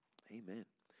Amen.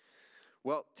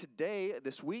 Well, today,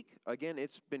 this week, again,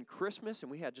 it's been Christmas,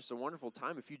 and we had just a wonderful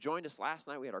time. If you joined us last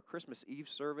night, we had our Christmas Eve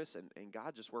service, and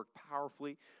God just worked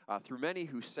powerfully through many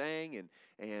who sang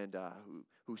and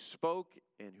who spoke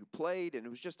and who played, and it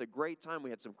was just a great time. We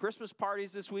had some Christmas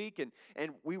parties this week,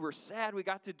 and we were sad we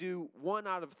got to do 1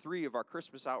 out of 3 of our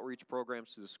Christmas outreach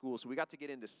programs to the school. So we got to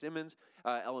get into Simmons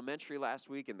Elementary last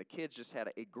week, and the kids just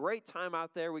had a great time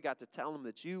out there. We got to tell them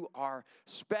that you are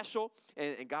special,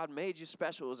 and God made you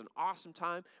special. It was an awesome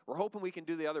time. We're hoping we can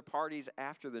do the other parties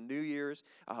after the New Year's,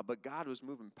 but God was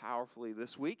moving powerfully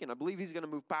this week, and I believe He's going to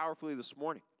move powerfully this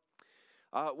morning.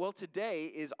 Well, today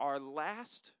is our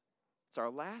last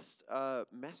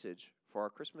message for our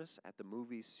Christmas at the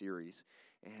Movies series,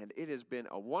 and it has been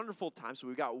a wonderful time. So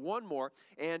we've got one more,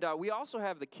 and we also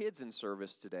have the kids in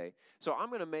service today. So I'm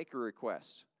going to make a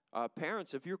request.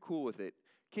 Parents, if you're cool with it,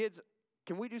 kids,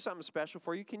 can we do something special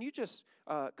for you? Can you just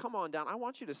come on down? I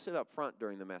want you to sit up front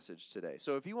during the message today.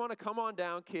 So if you want to come on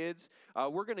down, kids,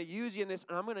 we're going to use you in this,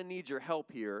 and I'm going to need your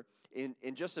help here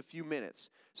in just a few minutes.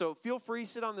 So feel free,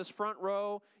 sit on this front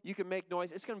row. You can make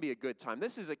noise. It's going to be a good time.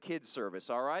 This is a kids service,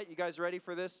 all right? You guys ready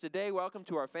for this today? Welcome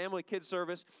to our family kids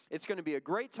service. It's going to be a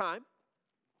great time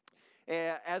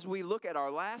as we look at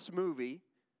our last movie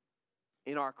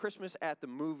in our Christmas at the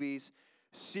Movies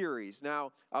series.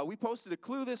 Now, we posted a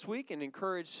clue this week and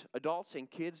encouraged adults and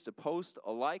kids to post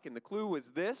alike, and the clue was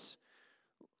this.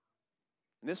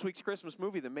 In this week's Christmas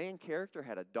movie, the main character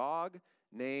had a dog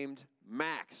named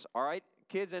Max. All right,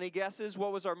 kids, any guesses?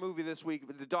 What was our movie this week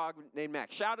with the dog named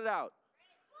Max? Shout it out.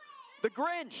 The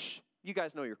Grinch. You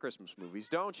guys know your Christmas movies,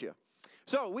 don't you?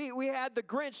 So we had The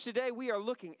Grinch. Today we are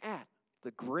looking at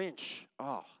The Grinch.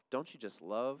 Oh, don't you just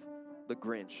love The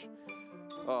Grinch?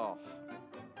 Oh,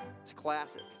 it's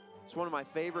classic. It's one of my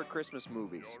favorite Christmas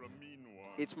movies.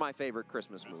 It's my favorite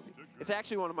Christmas movie. It's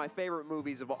actually one of my favorite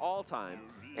movies of all time.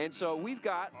 And so we've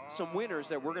got some winners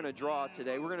that we're going to draw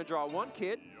today. We're going to draw one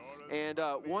kid and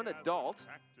one adult.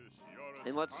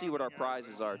 And let's see what our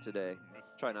prizes are today.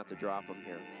 Try not to drop them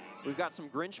here. We've got some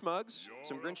Grinch mugs,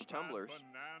 some Grinch tumblers.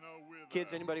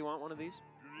 Kids, anybody want one of these?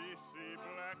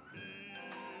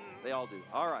 They all do.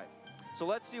 All right. So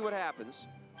let's see what happens.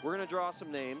 We're going to draw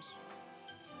some names.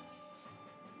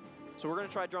 So we're going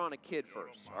to try drawing a kid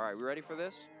first. All right, we ready for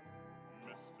this?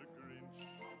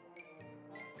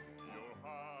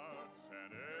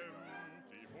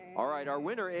 All right, our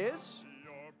winner is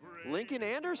Lincoln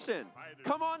Anderson.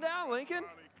 Come on down, Lincoln.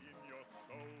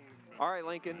 All right,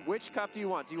 Lincoln, which cup do you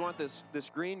want? Do you want this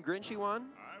green Grinchy one?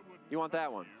 You want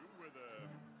that one?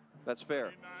 That's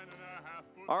fair.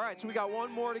 All right, so we got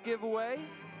one more to give away.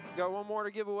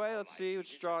 Let's see.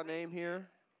 Let's draw a name here.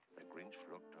 The Grinch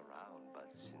looked around, but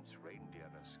since reindeer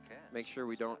are scarce, make sure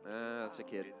we don't. That's a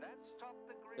kid.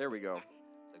 There we go.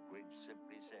 The Grinch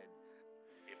simply said,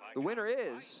 the winner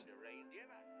is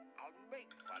I'll make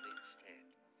one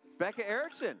instead. Becca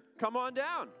Erickson. Come on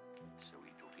down. So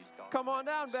he took his dog. Come on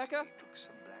down, Becca. He took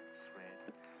some black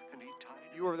thread and he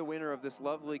tied You are the winner of this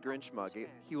lovely Grinch mug.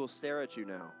 He will stare at you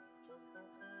now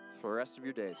for the rest of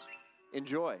your days.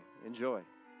 Enjoy.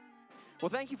 Well,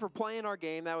 thank you for playing our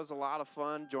game. That was a lot of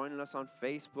fun, joining us on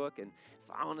Facebook and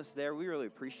following us there. We really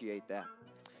appreciate that.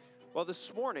 Well,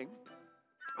 this morning,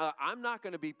 I'm not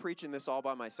going to be preaching this all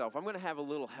by myself. I'm going to have a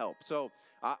little help. So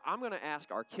I'm going to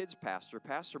ask our kids pastor,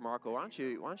 Pastor Marco, why don't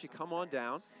you come on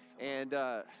down and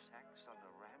let's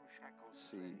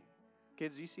see.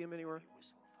 Kids, do you see him anywhere?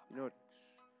 You know what?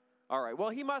 All right.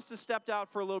 Well, he must have stepped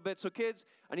out for a little bit. So kids,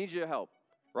 I need you to help,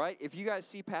 right? If you guys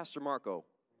see Pastor Marco,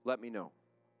 let me know.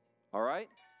 All right?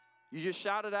 You just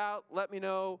shout it out. Let me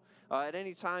know. At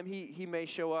any time, he may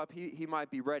show up. He might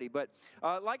be ready. But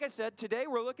like I said, today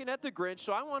we're looking at the Grinch,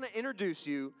 so I want to introduce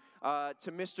you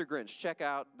to Mr. Grinch. Check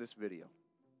out this video.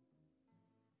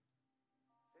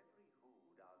 Every Who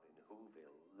down in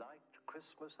Whoville liked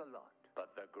Christmas a lot,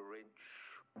 but the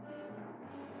Grinch,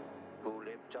 who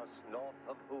lived just north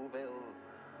of Whoville,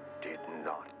 did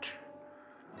not.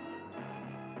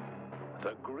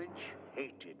 The Grinch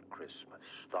hated Christmas,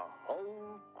 the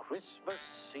whole Christmas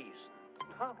season.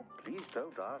 Now, please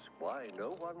don't ask why.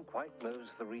 No one quite knows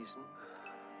the reason.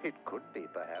 It could be,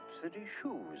 perhaps, that his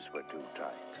shoes were too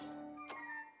tight.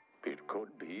 It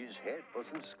could be his head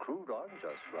wasn't screwed on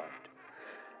just right.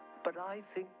 But I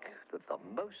think that the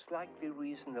most likely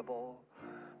reason of all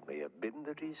may have been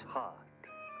that his heart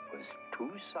was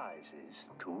 2 sizes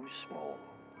too small.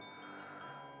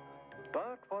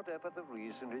 But whatever the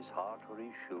reason, his heart or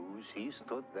his shoes, he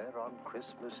stood there on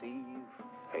Christmas Eve,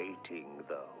 hating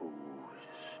the Whos,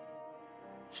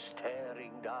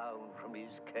 staring down from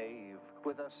his cave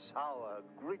with a sour,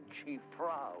 grinchy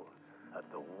frown. at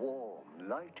the warm,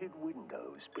 lighted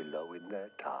windows below in their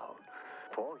town.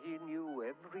 For he knew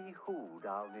every who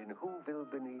down in Whoville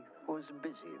beneath was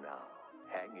busy now,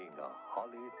 hanging a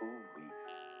holly who wreath.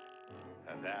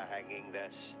 And they're hanging their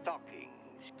stockings,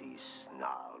 he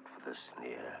snarled with a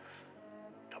sneer.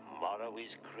 Tomorrow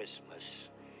is Christmas.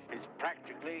 It's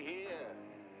practically here.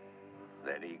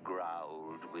 Then he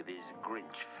growled with his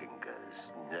Grinch fingers,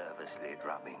 nervously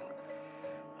drumming.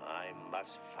 I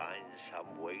must find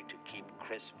some way to keep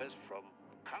Christmas from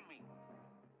coming.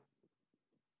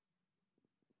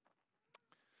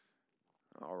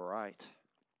 All right.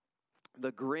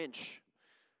 The Grinch.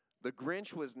 The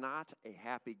Grinch was not a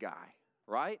happy guy,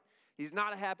 right? He's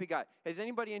not a happy guy. Has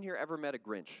anybody in here ever met a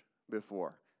Grinch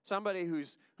before? Somebody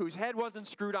whose head wasn't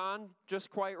screwed on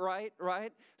just quite right,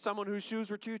 right? Someone whose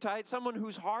shoes were too tight. Someone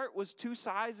whose heart was 2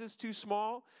 sizes too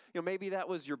small. You know, maybe that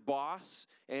was your boss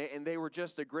and they were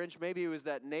just a Grinch. Maybe it was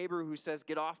that neighbor who says,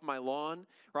 get off my lawn,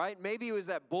 right? Maybe it was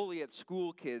that bully at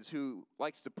school kids who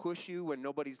likes to push you when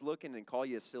nobody's looking and call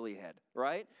you a silly head,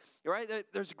 right? Right?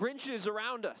 There's Grinches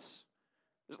around us.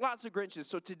 There's lots of Grinches.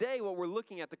 So today what we're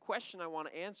looking at, the question I want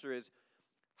to answer is,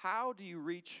 how do you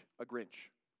reach a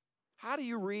Grinch? How do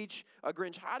you reach a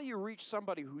Grinch? How do you reach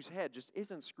somebody whose head just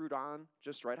isn't screwed on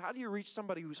just right? How do you reach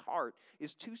somebody whose heart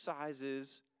is 2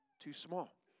 sizes too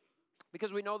small?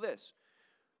 Because we know this,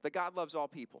 that God loves all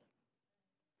people.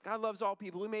 God loves all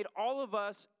people. He made all of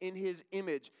us in his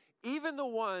image, even the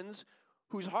ones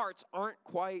whose hearts aren't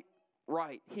quite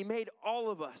right. He made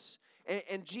all of us.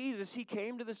 And Jesus, he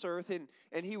came to this earth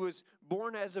and he was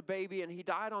born as a baby and he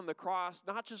died on the cross,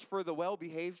 not just for the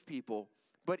well-behaved people,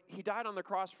 but he died on the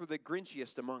cross for the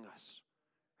Grinchiest among us.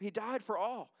 He died for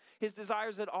all. His desire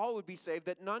is that all would be saved,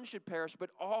 that none should perish, but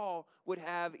all would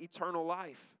have eternal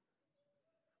life.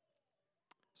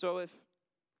 So if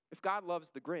God loves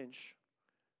the Grinch,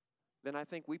 then I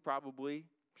think we probably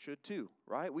should too,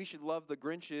 right? We should love the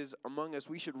Grinches among us.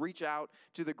 We should reach out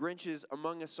to the Grinches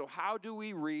among us. So how do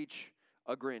we reach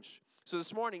a Grinch? So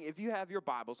this morning, if you have your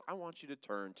Bibles, I want you to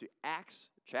turn to Acts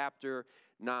chapter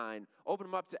 9. Open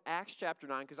them up to Acts chapter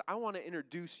 9 because I want to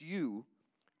introduce you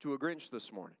to a Grinch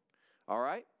this morning. All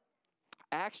right?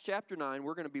 Acts chapter 9,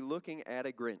 we're going to be looking at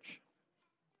a Grinch.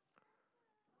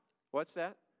 What's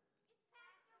that?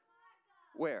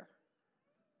 Where?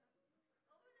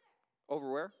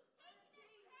 Over where?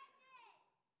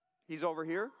 He's over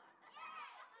here?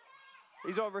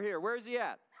 He's over here. Where is he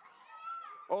at?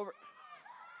 Over.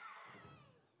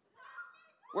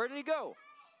 Where did he go?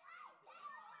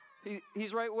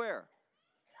 He's right where?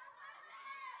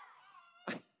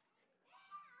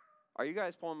 Are you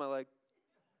guys pulling my leg?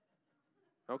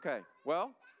 Okay.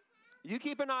 Well, you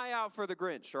keep an eye out for the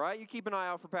Grinch, all right? You keep an eye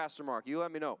out for Pastor Mark. You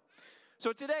let me know.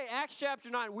 So today, Acts chapter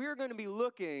 9, we're going to be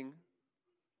looking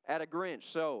at a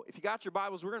Grinch. So if you got your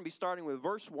Bibles, we're going to be starting with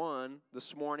verse 1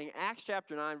 this morning. Acts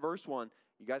chapter 9, verse 1.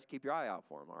 You guys keep your eye out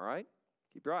for him, all right?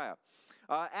 Keep your eye out.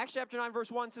 Acts chapter 9,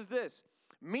 verse 1 says this.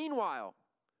 Meanwhile,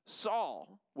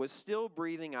 Saul was still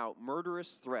breathing out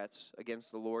murderous threats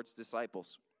against the Lord's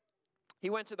disciples. He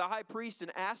went to the high priest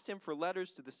and asked him for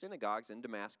letters to the synagogues in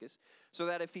Damascus, so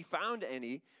that if he found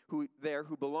any who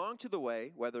belonged to the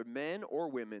way, whether men or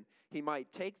women, he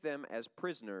might take them as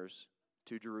prisoners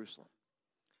to Jerusalem.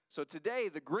 So today,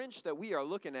 the Grinch that we are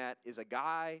looking at is a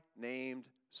guy named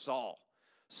Saul.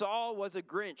 Saul was a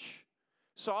Grinch.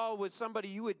 Saul was somebody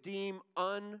you would deem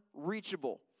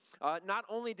unreachable. Not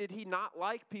only did he not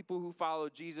like people who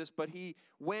followed Jesus, but he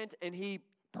went and he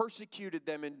persecuted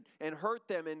them and hurt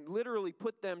them and literally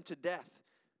put them to death.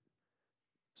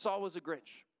 Saul was a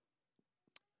Grinch.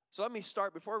 So let me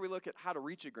start, before we look at how to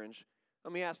reach a Grinch,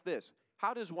 let me ask this.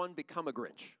 How does one become a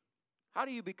Grinch? How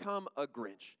do you become a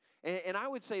Grinch? And I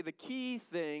would say the key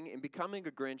thing in becoming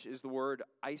a Grinch is the word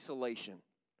isolation.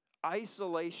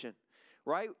 Isolation,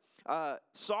 right?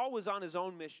 Saul was on his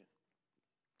own mission.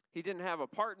 He didn't have a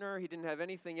partner. He didn't have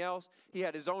anything else. He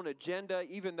had his own agenda.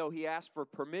 Even though he asked for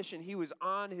permission, he was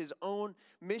on his own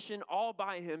mission all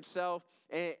by himself.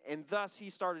 And thus he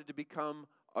started to become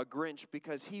a Grinch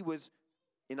because he was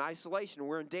in isolation.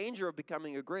 We're in danger of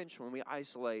becoming a Grinch when we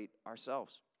isolate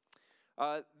ourselves.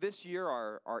 This year,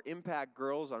 our Impact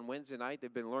girls on Wednesday night,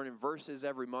 they've been learning verses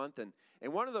every month.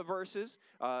 And one of the verses,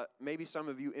 maybe some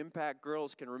of you Impact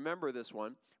girls can remember this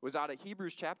one, was out of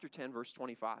Hebrews chapter 10, verse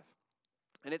 25.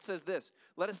 And it says this,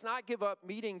 let us not give up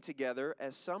meeting together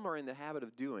as some are in the habit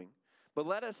of doing, but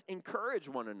let us encourage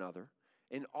one another,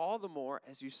 and all the more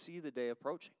as you see the day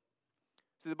approaching.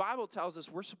 See, the Bible tells us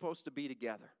we're supposed to be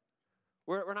together.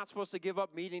 We're not supposed to give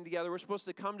up meeting together. We're supposed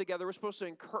to come together. We're supposed to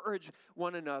encourage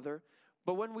one another.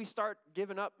 But when we start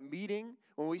giving up meeting,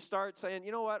 when we start saying,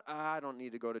 you know what, I don't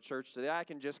need to go to church today. I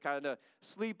can just kind of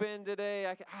sleep in today.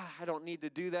 I don't need to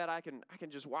do that. I can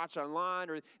just watch online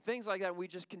or things like that. And we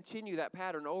just continue that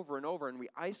pattern over and over, and we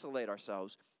isolate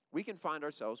ourselves. We can find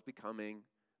ourselves becoming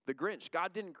the Grinch.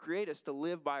 God didn't create us to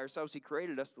live by ourselves. He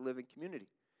created us to live in community.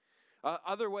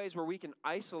 Other ways where we can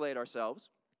isolate ourselves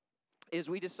is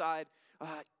we decide,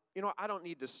 I don't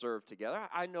need to serve together.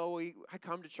 I know I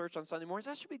come to church on Sunday mornings.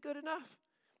 That should be good enough.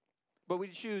 But we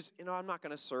choose, I'm not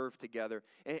going to serve together.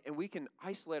 And we can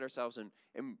isolate ourselves,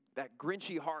 and that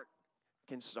Grinchy heart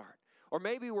can start. Or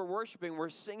maybe we're worshiping, we're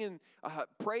singing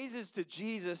praises to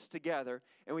Jesus together,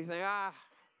 and we think, I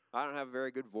don't have a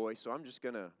very good voice, so I'm just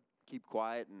going to keep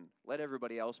quiet and let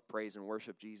everybody else praise and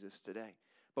worship Jesus today.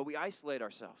 But we isolate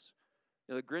ourselves.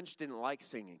 The Grinch didn't like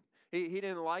singing. He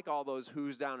didn't like all those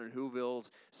who's down in Whovilles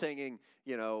singing,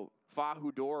 Fa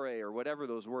Hudore or whatever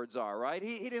those words are, right?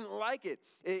 He didn't like it.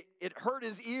 It hurt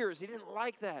his ears. He didn't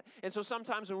like that. And so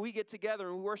sometimes when we get together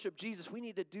and we worship Jesus, we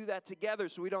need to do that together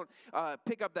so we don't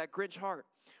pick up that Grinch heart.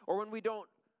 Or when we don't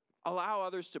allow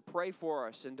others to pray for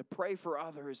us and to pray for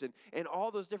others and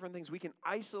all those different things, we can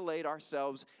isolate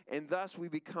ourselves, and thus we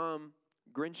become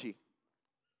Grinchy.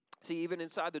 See, even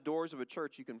inside the doors of a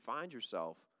church, you can find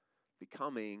yourself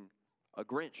becoming a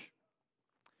Grinch.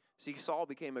 See, Saul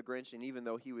became a Grinch, and even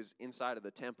though he was inside of the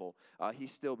temple, he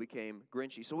still became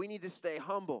Grinchy. So we need to stay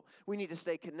humble. We need to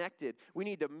stay connected. We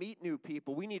need to meet new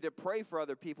people. We need to pray for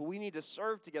other people. We need to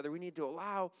serve together. We need to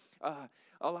allow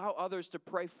others to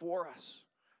pray for us.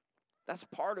 That's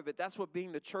part of it. That's what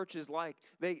being the church is like.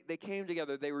 They came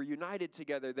together. They were united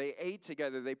together. They ate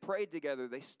together. They prayed together.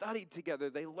 They studied together.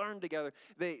 They learned together.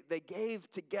 They gave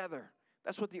together.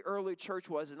 That's what the early church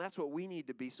was, and that's what we need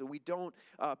to be so we don't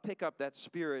pick up that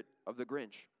spirit of the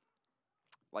Grinch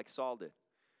like Saul did.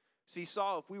 See,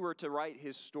 Saul, if we were to write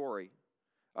his story,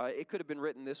 it could have been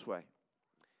written this way.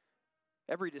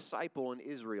 Every disciple in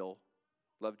Israel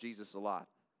loved Jesus a lot,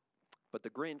 but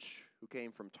the Grinch who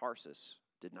came from Tarsus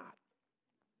did not.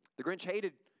 The Grinch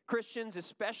hated Christians,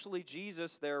 especially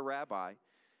Jesus, their rabbi.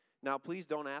 Now, please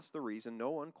don't ask the reason. No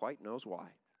one quite knows why.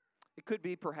 It could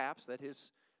be perhaps that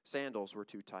his sandals were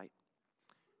too tight.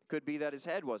 It could be that his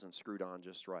head wasn't screwed on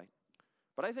just right.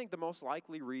 But I think the most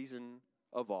likely reason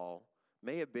of all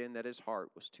may have been that his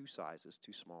heart was 2 sizes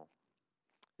too small.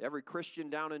 Every Christian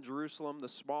down in Jerusalem, the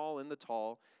small and the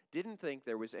tall, didn't think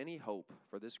there was any hope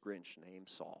for this Grinch named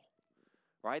Saul.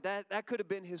 Right? That could have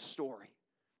been his story.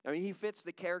 I mean, he fits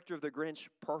the character of the Grinch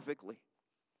perfectly.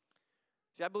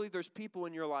 See, I believe there's people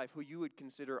in your life who you would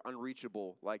consider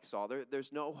unreachable like Saul.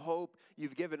 There's no hope.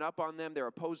 You've given up on them. They're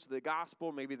opposed to the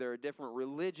gospel. Maybe they're a different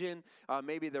religion.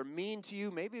 Maybe they're mean to you.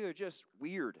 Maybe they're just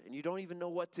weird, and you don't even know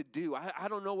what to do. I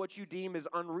don't know what you deem as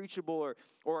unreachable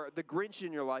or the Grinch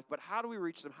in your life, but how do we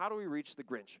reach them? How do we reach the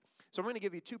Grinch? So I'm going to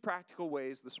give you 2 practical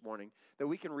ways this morning that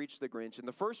we can reach the Grinch. And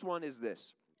the first one is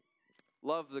this.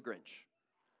 Love the Grinch.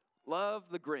 Love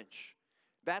the Grinch.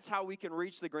 That's how we can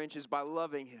reach the Grinch, is by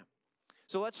loving him.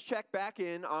 So let's check back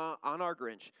in on our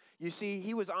Grinch. You see,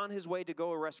 he was on his way to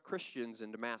go arrest Christians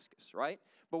in Damascus, right?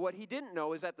 But what he didn't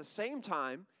know is at the same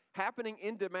time, happening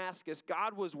in Damascus,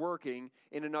 God was working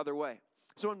in another way.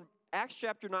 So in Acts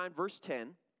chapter 9, verse 10,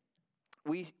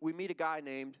 we meet a guy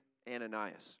named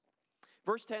Ananias.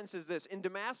 Verse 10 says this, in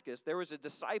Damascus, there was a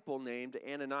disciple named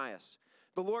Ananias.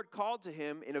 The Lord called to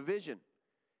him in a vision,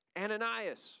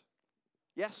 Ananias.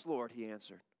 Yes, Lord, he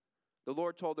answered. The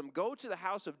Lord told him, go to the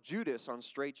house of Judas on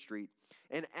Straight Street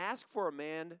and ask for a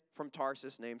man from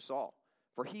Tarsus named Saul,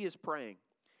 for he is praying.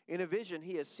 In a vision,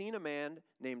 he has seen a man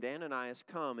named Ananias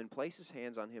come and place his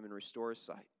hands on him and restore his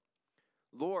sight.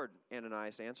 Lord,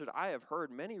 Ananias answered, I have heard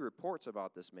many reports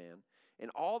about this man and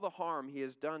all the harm he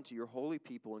has done to your holy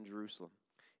people in Jerusalem.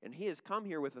 And he has come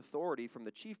here with authority from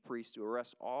the chief priest to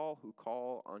arrest all who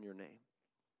call on your name.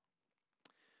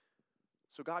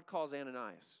 So God calls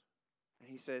Ananias, and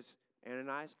he says,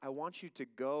 Ananias, I want you to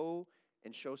go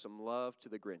and show some love to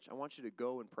the Grinch. I want you to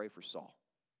go and pray for Saul.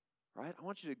 Right? I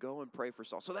want you to go and pray for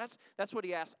Saul. So that's what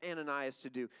he asked Ananias to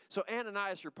do. So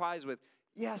Ananias replies with,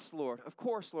 yes, Lord, of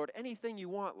course, Lord, anything you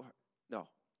want, Lord. No,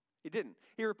 he didn't.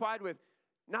 He replied with,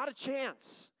 not a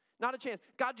chance. Not a chance.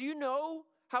 God, do you know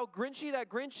how Grinchy that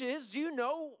Grinch is? Do you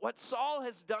know what Saul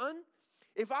has done?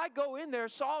 If I go in there,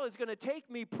 Saul is going to take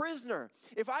me prisoner.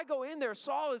 If I go in there,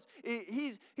 Saul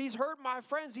he's hurt my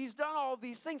friends. He's done all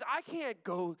these things. I can't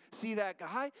go see that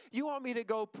guy. You want me to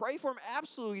go pray for him?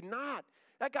 Absolutely not.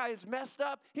 That guy is messed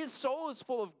up. His soul is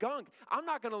full of gunk. I'm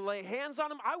not going to lay hands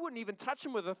on him. I wouldn't even touch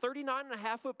him with a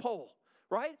 39.5-foot pole,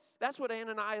 right? That's what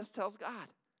Ananias tells God.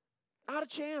 Not a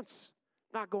chance.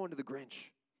 Not going to the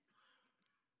Grinch.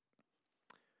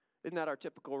 Isn't that our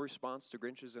typical response to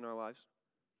Grinches in our lives?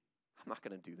 I'm not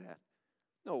going to do that.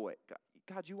 No way.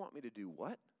 God, you want me to do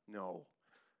what? No.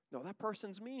 No, that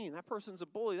person's mean. That person's a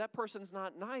bully. That person's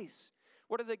not nice.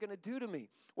 What are they going to do to me?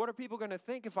 What are people going to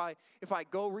think if I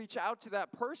go reach out to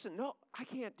that person? No, I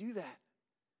can't do that.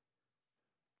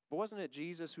 But wasn't it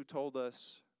Jesus who told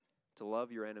us to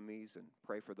love your enemies and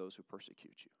pray for those who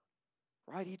persecute you?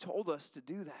 Right? He told us to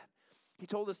do that. He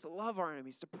told us to love our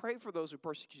enemies, to pray for those who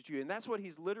persecute you. And that's what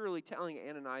he's literally telling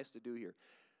Ananias to do here.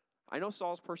 I know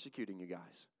Saul's persecuting you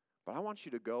guys, but I want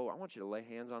you to go. I want you to lay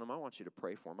hands on him. I want you to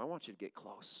pray for him. I want you to get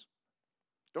close.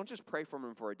 Don't just pray for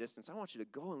him for a distance. I want you to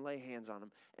go and lay hands on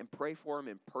him and pray for him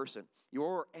in person.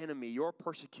 Your enemy, your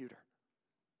persecutor.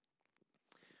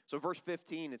 So verse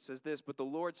 15, it says this, but the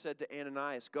Lord said to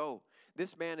Ananias, go,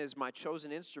 this man is my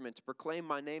chosen instrument to proclaim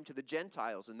my name to the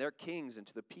Gentiles and their kings and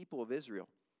to the people of Israel.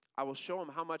 I will show him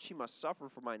how much he must suffer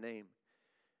for my name.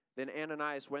 Then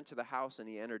Ananias went to the house and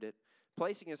he entered it.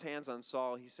 Placing his hands on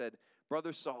Saul, he said,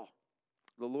 Brother Saul,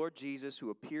 the Lord Jesus, who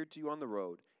appeared to you on the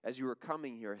road as you were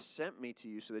coming here, has sent me to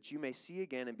you so that you may see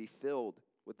again and be filled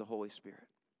with the Holy Spirit.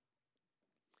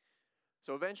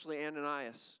 So eventually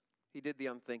Ananias, he did the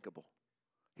unthinkable.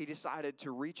 He decided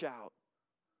to reach out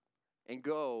and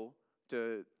go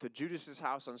to Judas's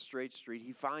house on Straight Street.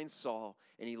 He finds Saul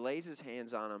and he lays his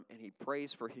hands on him and he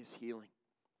prays for his healing.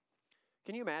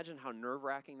 Can you imagine how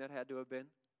nerve-wracking that had to have been?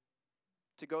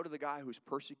 To go to the guy who's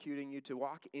persecuting you, to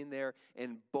walk in there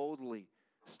and boldly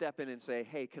step in and say,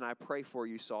 hey, can I pray for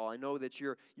you, Saul? I know that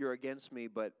you're against me,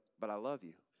 but I love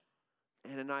you.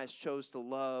 Ananias chose to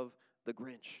love the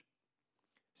Grinch.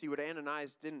 See, what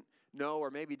Ananias didn't know,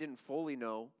 or maybe didn't fully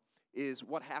know, is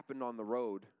what happened on the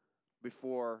road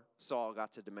before Saul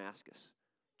got to Damascus.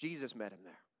 Jesus met him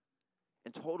there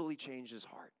and totally changed his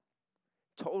heart.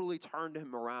 Totally turned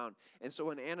him around. And so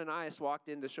when Ananias walked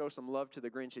in to show some love to the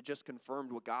Grinch, it just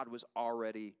confirmed what God was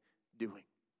already doing.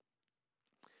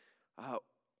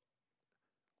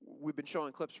 We've been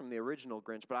showing clips from the original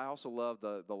Grinch, but I also love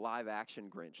the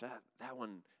live-action Grinch. That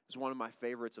one is one of my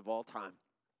favorites of all time.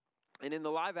 And in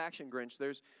the live-action Grinch,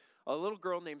 there's a little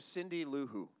girl named Cindy Lou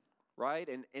Who, right?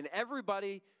 And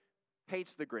everybody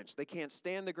hates the Grinch. They can't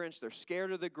stand the Grinch. They're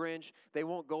scared of the Grinch. They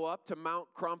won't go up to Mount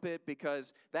Crumpet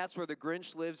because that's where the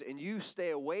Grinch lives, and you stay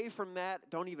away from that.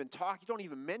 Don't even talk. You don't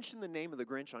even mention the name of the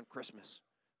Grinch on Christmas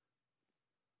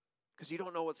because you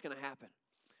don't know what's going to happen.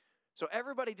 So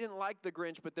everybody didn't like the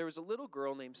Grinch, but there was a little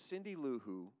girl named Cindy Lou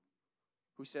Who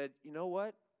said, you know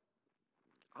what?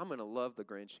 I'm going to love the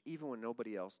Grinch even when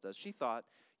nobody else does. She thought,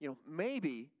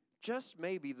 maybe, just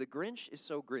maybe, the Grinch is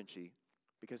so Grinchy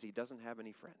because he doesn't have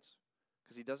any friends,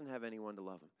 because he doesn't have anyone to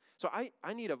love him. So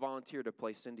I need a volunteer to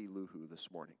play Cindy Lou Who this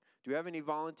morning. Do you have any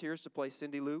volunteers to play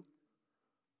Cindy Lou?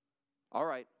 All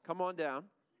right, come on down.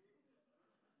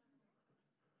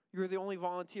 You're the only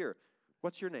volunteer.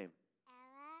 What's your name?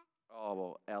 Ella. Oh,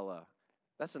 well, Ella.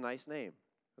 That's a nice name.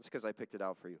 That's because I picked it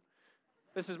out for you.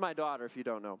 This is my daughter, if you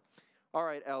don't know. All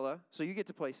right, Ella, so you get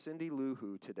to play Cindy Lou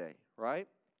Who today, right?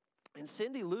 And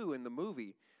Cindy Lou in the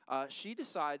movie, she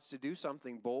decides to do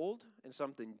something bold and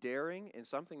something daring and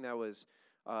something that was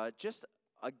just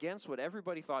against what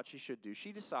everybody thought she should do.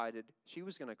 She decided she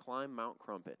was going to climb Mount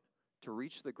Crumpet to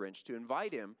reach the Grinch, to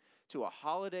invite him to a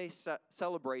holiday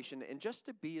celebration and just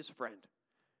to be his friend.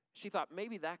 She thought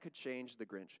maybe that could change the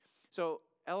Grinch. So,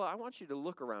 Ella, I want you to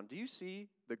look around. Do you see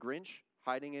the Grinch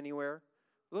hiding anywhere?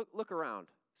 Look around.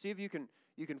 See if you can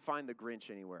find the Grinch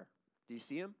anywhere. Do you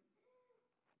see him?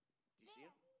 Do you see him?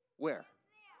 Where?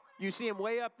 You see him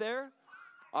way up there?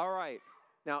 All right.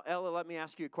 Now, Ella, let me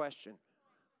ask you a question.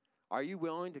 Are you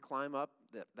willing to climb up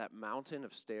that mountain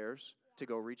of stairs to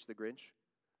go reach the Grinch?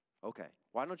 Okay.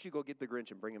 Why don't you go get the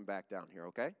Grinch and bring him back down here,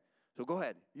 okay? So go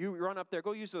ahead. You run up there.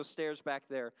 Go use those stairs back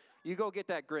there. You go get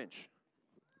that Grinch.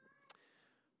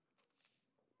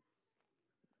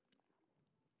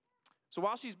 So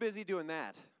while she's busy doing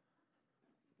that,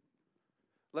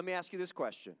 let me ask you this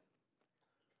question.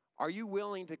 Are you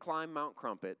willing to climb Mount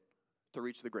Crumpet to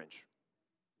reach the Grinch?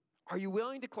 Are you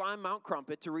willing to climb Mount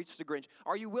Crumpet to reach the Grinch?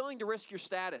 Are you willing to risk your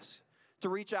status to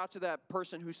reach out to that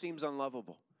person who seems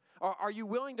unlovable? Are you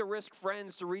willing to risk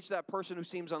friends to reach that person who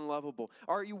seems unlovable?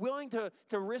 Are you willing to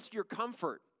risk your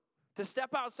comfort, to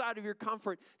step outside of your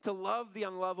comfort, to love the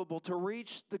unlovable, to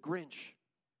reach the Grinch?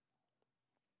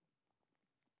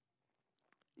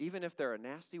 Even if they're a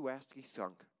nasty, wasty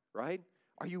skunk, right?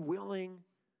 Are you willing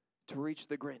to reach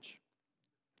the Grinch?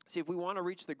 See, if we want to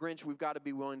reach the Grinch, we've got to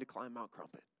be willing to climb Mount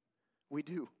Crumpet. We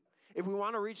do. If we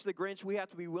want to reach the Grinch, we have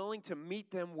to be willing to meet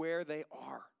them where they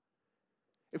are.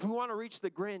 If we want to reach the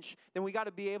Grinch, then we got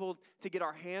to be able to get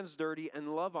our hands dirty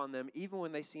and love on them even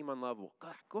when they seem unlovable.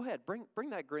 Go ahead, bring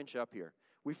that Grinch up here.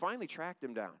 We finally tracked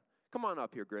him down. Come on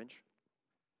up here, Grinch.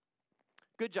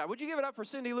 Good job. Would you give it up for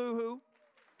Cindy Lou Who?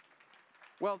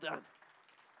 Well done.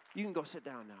 You can go sit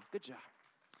down now. Good job.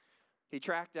 He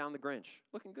tracked down the Grinch.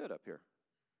 Looking good up here.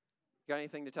 Got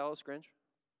anything to tell us, Grinch?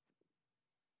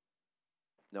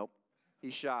 Nope.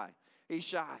 He's shy. He's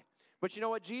shy. But you know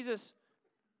what? Jesus,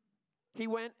 he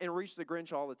went and reached the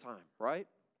Grinch all the time, right?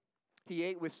 He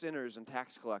ate with sinners and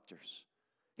tax collectors.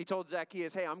 He told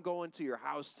Zacchaeus, hey, I'm going to your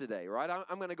house today, right?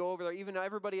 I'm going to go over there. Even though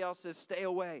everybody else says, stay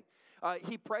away.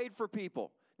 He prayed for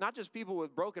people. Not just people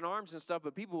with broken arms and stuff,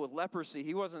 but people with leprosy.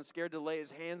 He wasn't scared to lay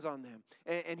his hands on them.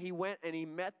 And he went and he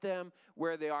met them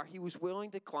where they are. He was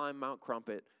willing to climb Mount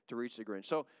Crumpet to reach the Grinch.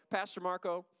 So, Pastor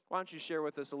Marco, why don't you share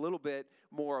with us a little bit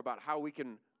more about how we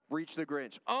can reach the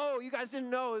Grinch? Oh, you guys didn't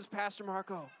know it was Pastor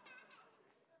Marco.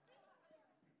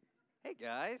 Hey,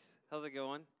 guys. How's it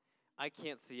going? I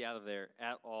can't see out of there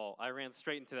at all. I ran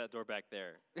straight into that door back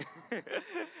there.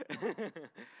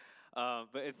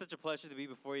 But it's such a pleasure to be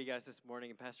before you guys this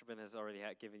morning, and Pastor Ben has already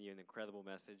given you an incredible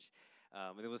message.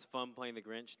 And it was fun playing the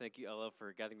Grinch. Thank you, Ella,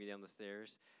 for guiding me down the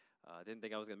stairs. Didn't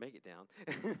think I was going to make it down.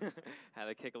 Had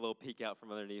to kick a little peek out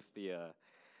from underneath the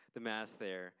mask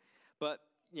there. But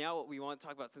now what we want to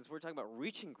talk about, since we're talking about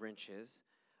reaching Grinches,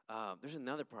 there's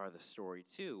another part of the story,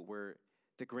 too, where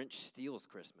the Grinch steals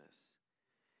Christmas.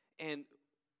 And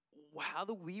how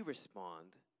do we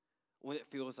respond when it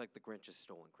feels like the Grinch has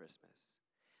stolen Christmas?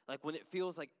 Like when it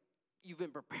feels like you've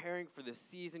been preparing for this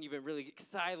season, you've been really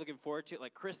excited, looking forward to it,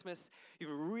 like Christmas,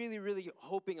 you've been really, really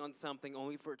hoping on something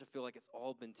only for it to feel like it's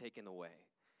all been taken away.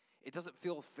 It doesn't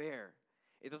feel fair.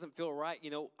 It doesn't feel right. You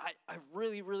know, I've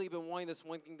really, really been wanting this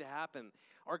one thing to happen.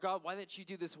 Or God, why didn't you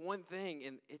do this one thing?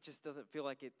 And it just doesn't feel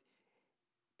like you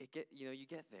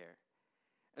get there.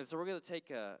 And so we're going to take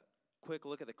a quick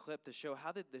look at the clip to show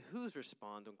how did the Who's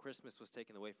respond when Christmas was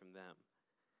taken away from them.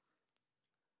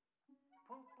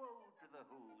 Pooh-pooh to the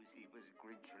Who's, he was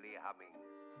grinchily humming.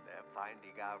 They're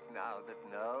finding out now that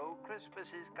no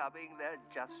Christmas is coming. They're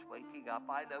just waking up.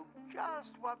 I know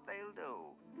just what they'll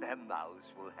do. Their mouths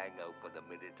will hang open a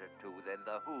minute or two. Then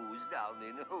the Who's down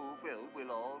in Whoville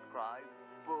will all cry,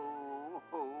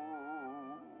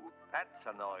 boo-hoo. That's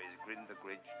a noise, grinned the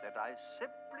Grinch, that I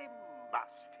simply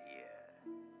must hear.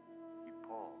 He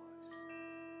paused,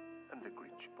 and the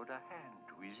Grinch put a hand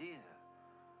to his ear.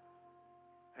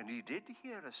 And he did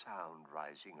hear a sound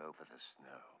rising over the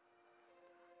snow.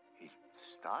 It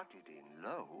started in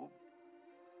low,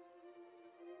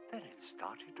 then it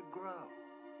started to grow.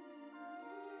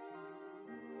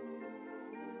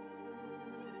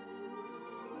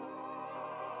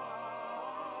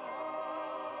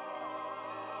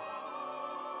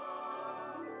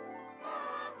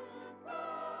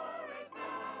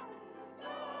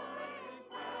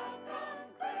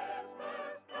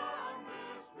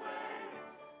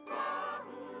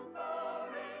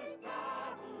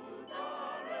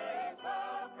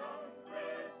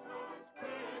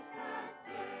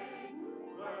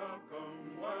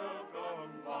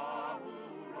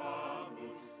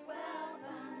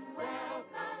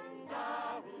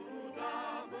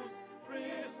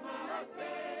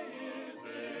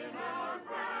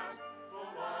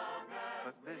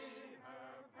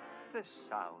 This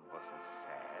sound wasn't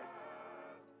sad.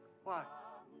 What?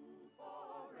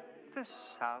 This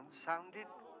sound sounded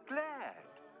glad.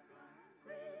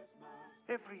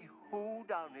 Every Who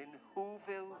down in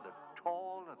Whoville, the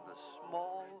tall and the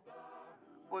small,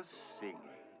 was singing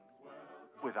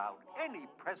without any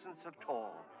presents at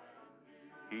all.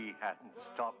 He hadn't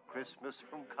stopped Christmas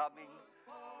from coming.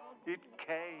 It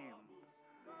came.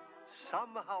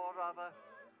 Somehow or other,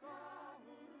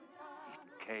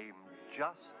 it came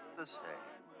just the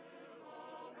same.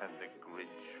 And the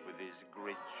Grinch with his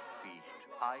Grinch feet,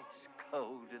 ice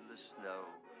cold in the snow,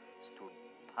 stood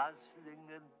puzzling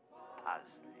and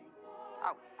puzzling.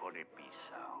 How could it be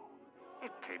so?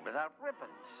 It came without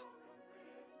ribbons.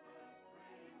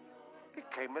 It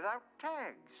came without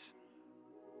tags.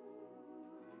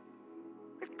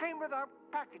 It came without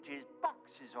packages,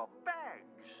 boxes, or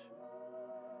bags.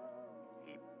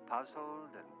 He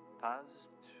puzzled and puzzled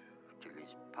till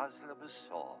his puzzler was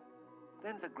sore.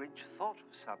 Then the Grinch thought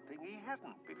of something he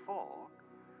hadn't before.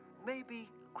 Maybe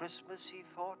Christmas, he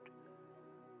thought,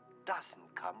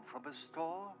 doesn't come from a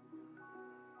store.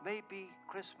 Maybe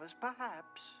Christmas,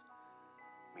 perhaps,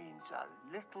 means a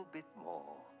little bit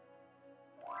more.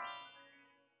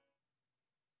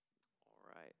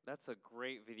 All right. That's a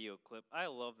great video clip. I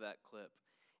love that clip.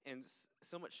 And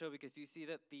so much so because you see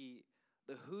that the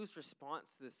Who's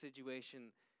response to the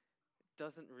situation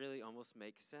doesn't really almost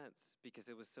make sense because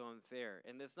it was so unfair.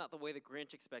 And it's not the way the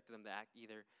Grinch expected them to act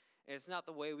either. And it's not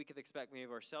the way we could expect many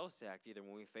of ourselves to act either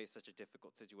when we face such a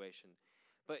difficult situation.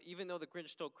 But even though the Grinch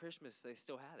stole Christmas, they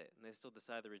still had it. And they still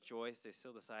decided to rejoice. They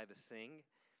still decided to sing.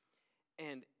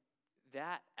 And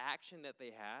that action that they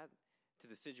had to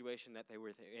the situation that they were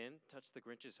in touched the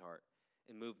Grinch's heart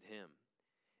and moved him.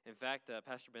 In fact,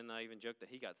 Pastor Ben and I even joked that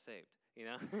he got saved. You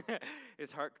know,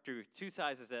 his heart grew 2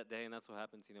 sizes that day, and that's what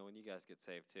happens, you know, when you guys get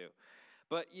saved too.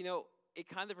 But you know, it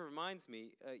kind of reminds me,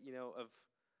 you know,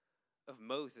 of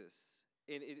Moses.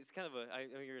 And it's kind of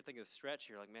I know you're thinking of stretch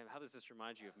here, like, man, how does this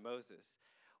remind you of Moses?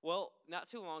 Well, not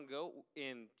too long ago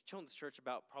in Children's Church,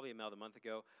 about probably about a month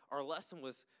ago, our lesson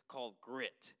was called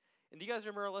Grit. And do you guys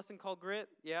remember our lesson called Grit?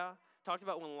 Yeah? Talked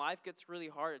about when life gets really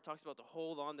hard. It talks about to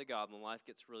hold on to God when life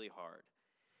gets really hard.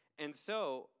 And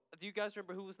so, do you guys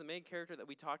remember who was the main character that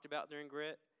we talked about during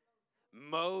Grit?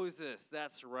 Moses.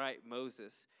 That's right,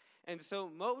 Moses. And so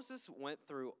Moses went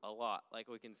through a lot, like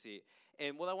we can see.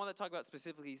 And what I want to talk about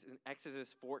specifically is in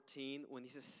Exodus 14, when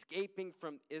he's escaping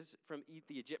from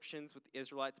the Egyptians with the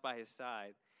Israelites by his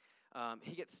side.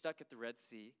 He gets stuck at the Red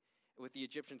Sea with the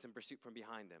Egyptians in pursuit from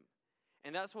behind him.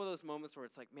 And that's one of those moments where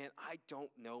it's like, man, I don't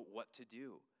know what to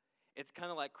do. It's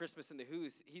kind of like Christmas in the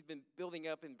Who's. He'd been building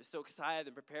up and so excited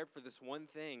and prepared for this one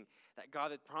thing that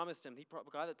God had promised him.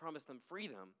 God had promised them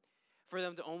freedom for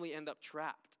them to only end up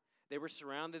trapped. They were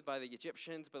surrounded by the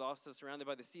Egyptians, but also surrounded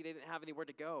by the sea. They didn't have anywhere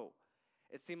to go.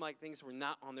 It seemed like things were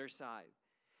not on their side.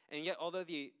 And yet, although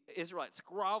the Israelites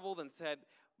groveled and said,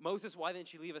 Moses, why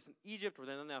didn't you leave us in Egypt? Were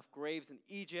there not enough graves in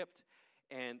Egypt?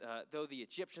 And though the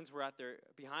Egyptians were out there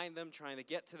behind them trying to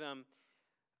get to them,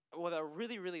 what I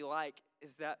really, really like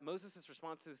is that Moses'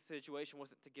 response to the situation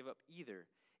wasn't to give up either.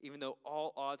 Even though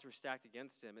all odds were stacked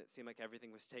against him, it seemed like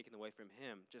everything was taken away from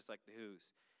him, just like the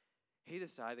Who's. He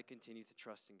decided to continue to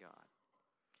trust in God.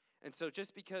 And so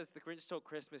just because the Grinch Stole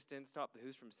Christmas didn't stop the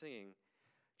Who's from singing,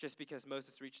 just because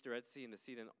Moses reached the Red Sea and the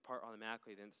sea didn't part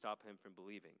automatically didn't stop him from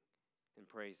believing and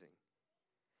praising.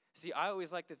 See, I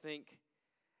always like to think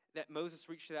that Moses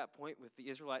reached to that point with the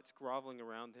Israelites groveling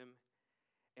around him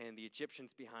and the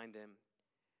Egyptians behind him.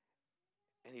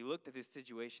 And he looked at this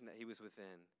situation that he was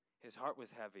within. His heart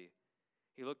was heavy.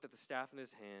 He looked at the staff in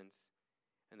his hands,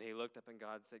 and then he looked up at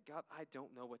God and said, God, I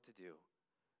don't know what to do,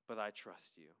 but I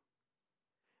trust you.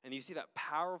 And you see that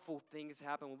powerful things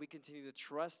happen when we continue to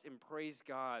trust and praise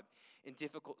God in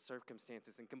difficult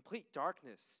circumstances. In complete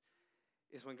darkness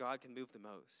is when God can move the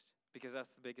most, because that's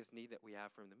the biggest need that we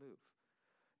have for him to move.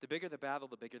 The bigger the battle,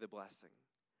 the bigger the blessing.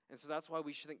 And so that's why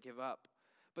we shouldn't give up.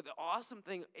 But the awesome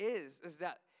thing is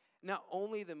that not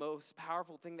only the most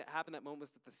powerful thing that happened that moment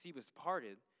was that the sea was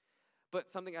parted,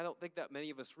 but something I don't think that many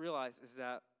of us realize is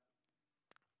that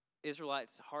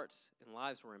Israelites' hearts and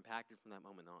lives were impacted from that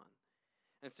moment on.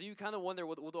 And so you kind of wonder,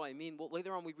 what do I mean? Well,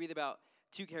 later on we read about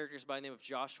 2 characters by the name of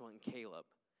Joshua and Caleb.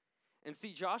 And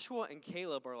see, Joshua and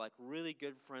Caleb are like really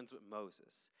good friends with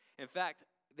Moses. In fact,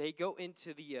 they go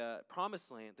into the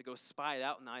promised land to go spy it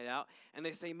out, night out, and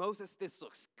they say, Moses, this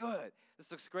looks good. This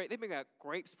looks great. They've been got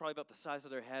grapes probably about the size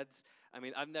of their heads. I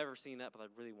mean, I've never seen that, but I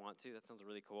really want to. That sounds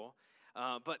really cool.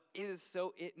 But it is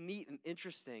so neat and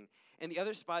interesting. And the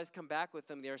other spies come back with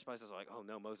them. The other spies are like, oh,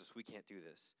 no, Moses, we can't do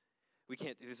this. We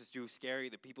can't do this. This is too scary.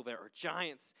 The people there are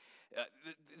giants.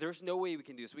 There's no way we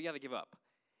can do this. We got to give up.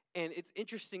 And it's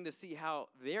interesting to see how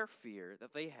their fear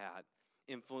that they had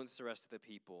influenced the rest of the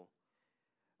people.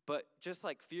 But just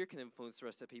like fear can influence the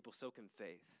rest of the people, so can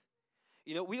faith.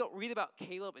 You know, we don't read about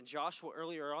Caleb and Joshua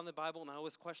earlier on in the Bible, and I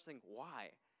was questioning why.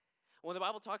 When the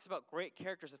Bible talks about great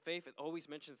characters of faith, it always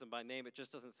mentions them by name. It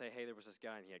just doesn't say, hey, there was this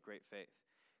guy and he had great faith.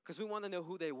 Because we want to know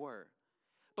who they were.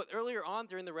 But earlier on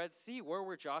during the Red Sea, where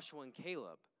were Joshua and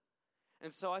Caleb?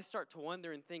 And so I start to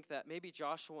wonder and think that maybe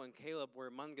Joshua and Caleb were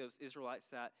among those Israelites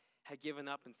that had given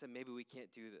up and said, maybe we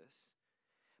can't do this.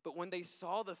 But when they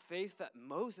saw the faith that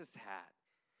Moses had,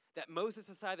 that Moses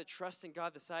decided to trust in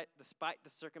God despite the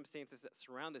circumstances that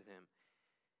surrounded him,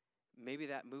 maybe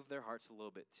that moved their hearts a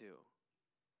little bit too.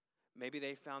 Maybe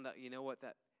they found out, you know what,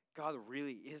 that God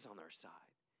really is on our side.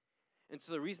 And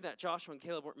so the reason that Joshua and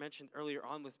Caleb weren't mentioned earlier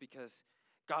on was because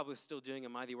God was still doing a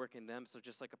mighty work in them. So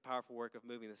just like a powerful work of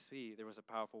moving the sea, there was a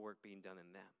powerful work being done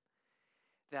in them.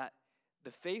 That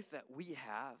the faith that we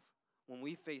have when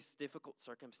we face difficult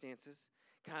circumstances,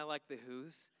 kind of like the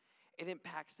Who's, it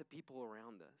impacts the people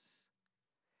around us.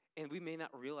 And we may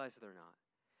not realize it or not.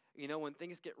 You know, when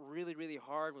things get really, really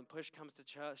hard, when push comes to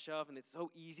shove, and it's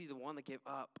so easy to want to give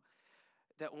up,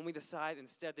 that when we decide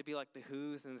instead to be like the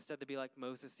Who's and instead to be like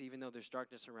Moses, even though there's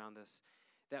darkness around us,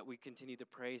 that we continue to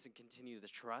praise and continue to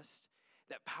trust,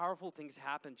 That powerful things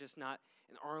happen just not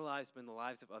in our lives, but in the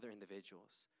lives of other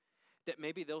individuals. That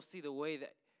maybe they'll see the way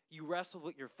that you wrestled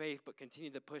with your faith, but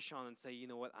continue to push on and say, you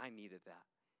know what, I needed that.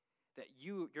 That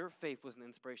your faith was an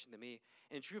inspiration to me.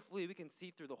 And truthfully, we can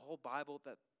see through the whole Bible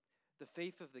that the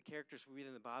faith of the characters we read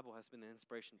in the Bible has been an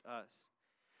inspiration to us.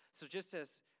 So just as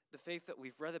the faith that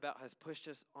we've read about has pushed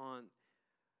us on,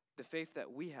 the faith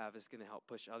that we have is going to help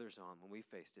push others on when we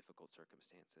face difficult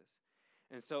circumstances.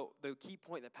 And so the key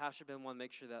point that Pastor Ben wanted to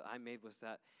make sure that I made was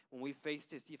that when we face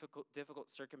these difficult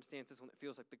circumstances, when it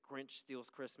feels like the Grinch steals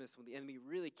Christmas, when the enemy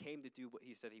really came to do what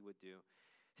he said he would do,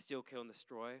 steal, kill, and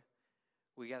destroy,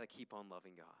 we got to keep on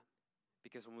loving God.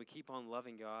 Because when we keep on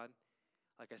loving God,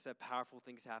 like I said, powerful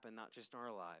things happen not just in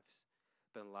our lives,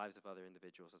 but in the lives of other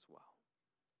individuals as well.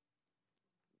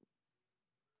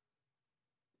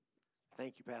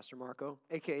 Thank you, Pastor Marco,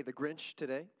 a.k.a. the Grinch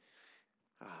today.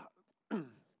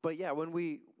 But yeah, when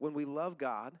we love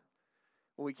God,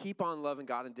 when we keep on loving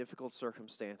God in difficult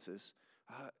circumstances,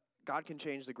 God can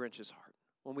change the Grinch's heart.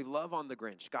 When we love on the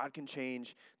Grinch, God can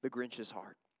change the Grinch's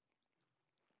heart.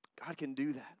 God can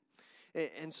do that.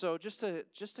 And so just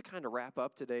to kind of wrap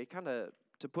up today, kind of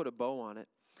to put a bow on it,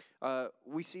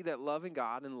 we see that loving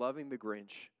God and loving the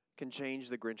Grinch can change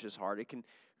the Grinch's heart. It can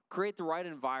create the right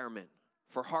environment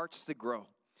for hearts to grow.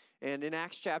 And in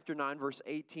Acts chapter 9, verse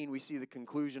 18, we see the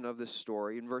conclusion of this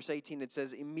story. In verse 18, it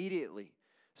says, immediately,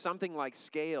 something like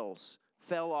scales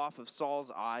fell off of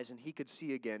Saul's eyes, and he could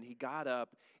see again. He got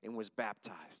up and was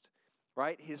baptized.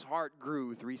 Right? His heart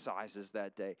grew 3 sizes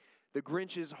that day. The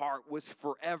Grinch's heart was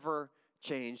forever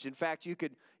changed. In fact, you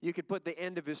could put the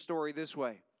end of his story this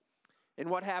way. And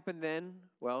what happened then?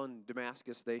 Well, in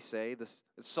Damascus, they say,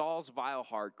 Saul's vile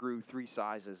heart grew 3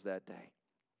 sizes that day.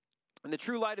 And the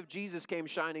true light of Jesus came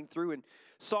shining through, and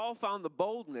Saul found the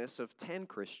boldness of 10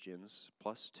 Christians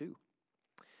plus 2.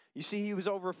 You see, he was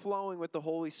overflowing with the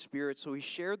Holy Spirit, so he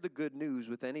shared the good news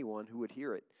with anyone who would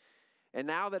hear it. And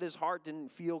now that his heart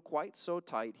didn't feel quite so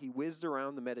tight, he whizzed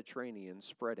around the Mediterranean,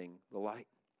 spreading the light.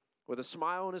 With a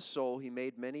smile on his soul, he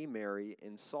made many merry,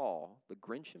 and Saul, the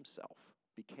Grinch himself,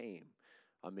 became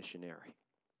a missionary.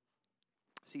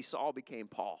 See, Saul became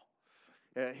Paul.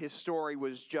 His story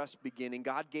was just beginning.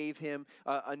 God gave him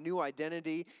a new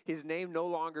identity. His name no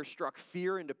longer struck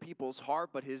fear into people's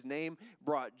heart, but his name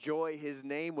brought joy. His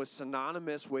name was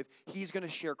synonymous with, he's going to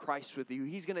share Christ with you.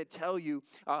 He's going to tell you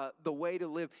the way to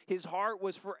live. His heart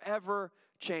was forever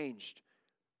changed.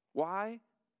 Why?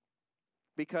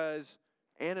 Because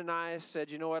Ananias said,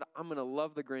 you know what, I'm going to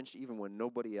love the Grinch even when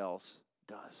nobody else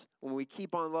does. When we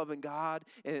keep on loving God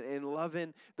and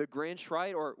loving the Grinch,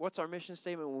 right? Or what's our mission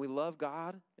statement? When we love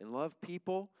God and love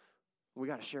people, we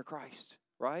got to share Christ,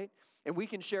 right? And we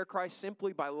can share Christ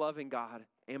simply by loving God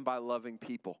and by loving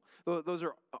people. Those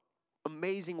are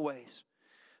amazing ways.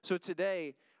 So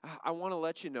today, I want to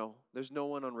let you know there's no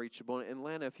one unreachable. And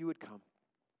Lana, if you would come.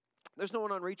 There's no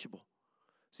one unreachable.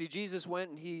 See, Jesus went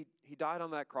and he died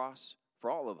on that cross for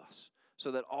all of us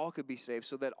so that all could be saved,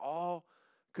 so that all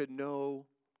could know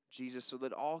Jesus, so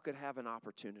that all could have an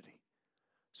opportunity.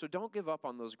 So don't give up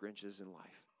on those Grinches in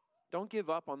life. Don't give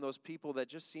up on those people that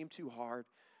just seem too hard,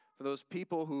 for those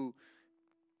people who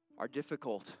are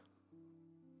difficult,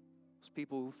 those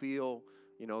people who feel,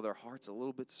 their heart's a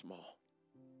little bit small.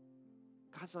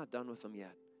 God's not done with them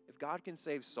yet. If God can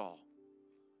save Saul,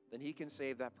 then he can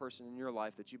save that person in your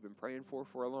life that you've been praying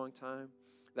for a long time,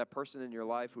 that person in your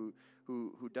life who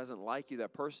doesn't like you,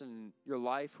 that person in your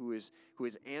life who is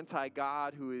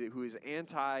anti-God, who is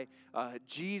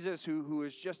anti-Jesus, who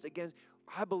is just against.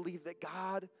 I believe that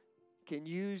God can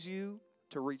use you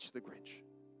to reach the Grinch.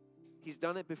 He's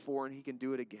done it before, and he can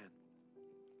do it again.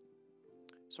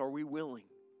 So are we willing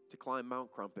to climb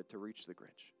Mount Crumpet to reach the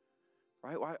Grinch?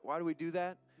 Right? Why do we do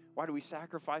that? Why do we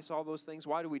sacrifice all those things?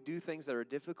 Why do we do things that are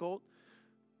difficult?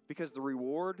 Because the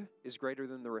reward is greater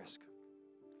than the risk.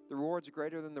 The reward's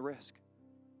greater than the risk.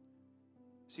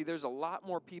 See, there's a lot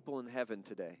more people in heaven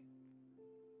today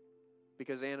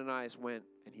because Ananias went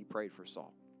and he prayed for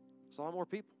Saul. There's a lot more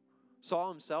people. Saul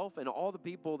himself and all the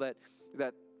people that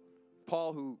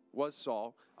Paul, who was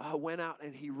Saul, went out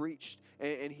and he reached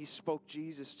and he spoke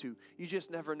Jesus to. You just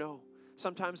never know.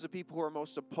 Sometimes the people who are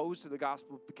most opposed to the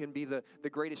gospel can be the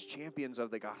greatest champions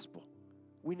of the gospel.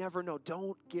 We never know.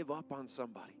 Don't give up on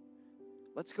somebody.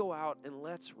 Let's go out and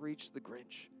let's reach the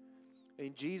Grinch.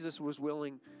 And Jesus was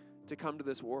willing to come to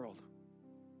this world,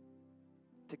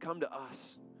 to come to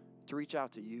us, to reach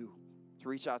out to you, to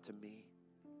reach out to me.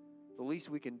 The least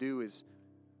we can do is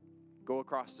go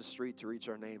across the street to reach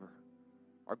our neighbor,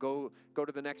 or go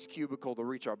to the next cubicle to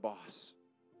reach our boss.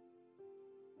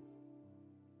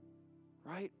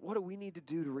 Right? What do we need to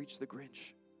do to reach the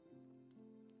Grinch?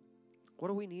 What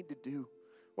do we need to do?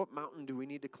 What mountain do we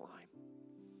need to climb?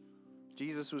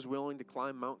 Jesus was willing to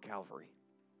climb Mount Calvary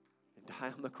and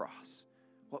die on the cross.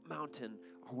 What mountain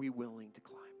are we willing to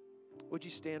climb? Would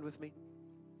you stand with me?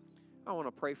 I want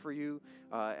to pray for you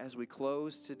as we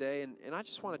close today, and I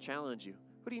just want to challenge you.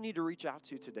 Who do you need to reach out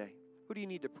to today? Who do you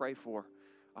need to pray for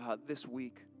this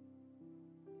week?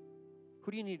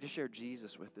 Who do you need to share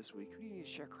Jesus with this week? Who do you need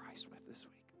to share Christ with this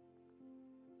week?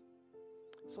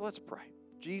 So let's pray.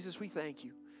 Jesus, we thank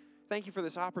you. Thank you for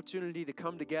this opportunity to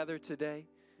come together today.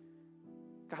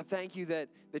 God, thank you that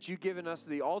you've given us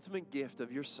the ultimate gift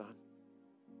of your Son.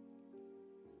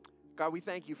 God, we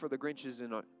thank you for the Grinches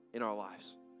in our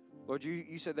lives. Lord,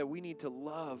 you said that we need to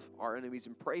love our enemies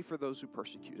and pray for those who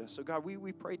persecute us. So, God,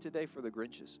 we pray today for the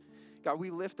Grinches. God,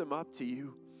 we lift them up to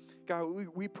you. God,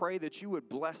 we pray that you would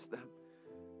bless them.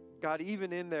 God,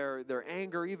 even in their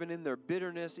anger, even in their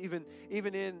bitterness, even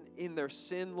in their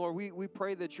sin, Lord, we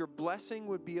pray that your blessing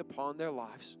would be upon their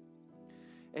lives.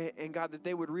 And God, that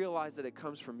they would realize that it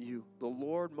comes from you, the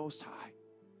Lord Most High.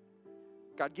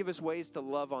 God, give us ways to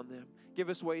love on them. Give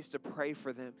us ways to pray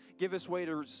for them. Give us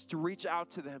ways to reach out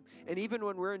to them. And even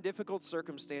when we're in difficult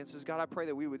circumstances, God, I pray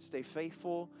that we would stay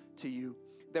faithful to you,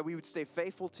 that we would stay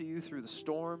faithful to you through the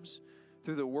storms,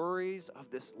 through the worries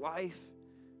of this life,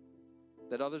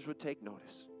 that others would take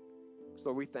notice. So,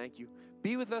 Lord, we thank you.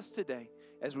 Be with us today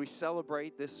as we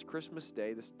celebrate this Christmas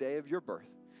day, this day of your birth.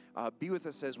 Be with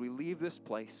us as we leave this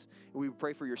place. We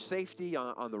pray for your safety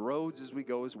on the roads as we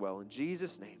go as well. In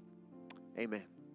Jesus' name, amen.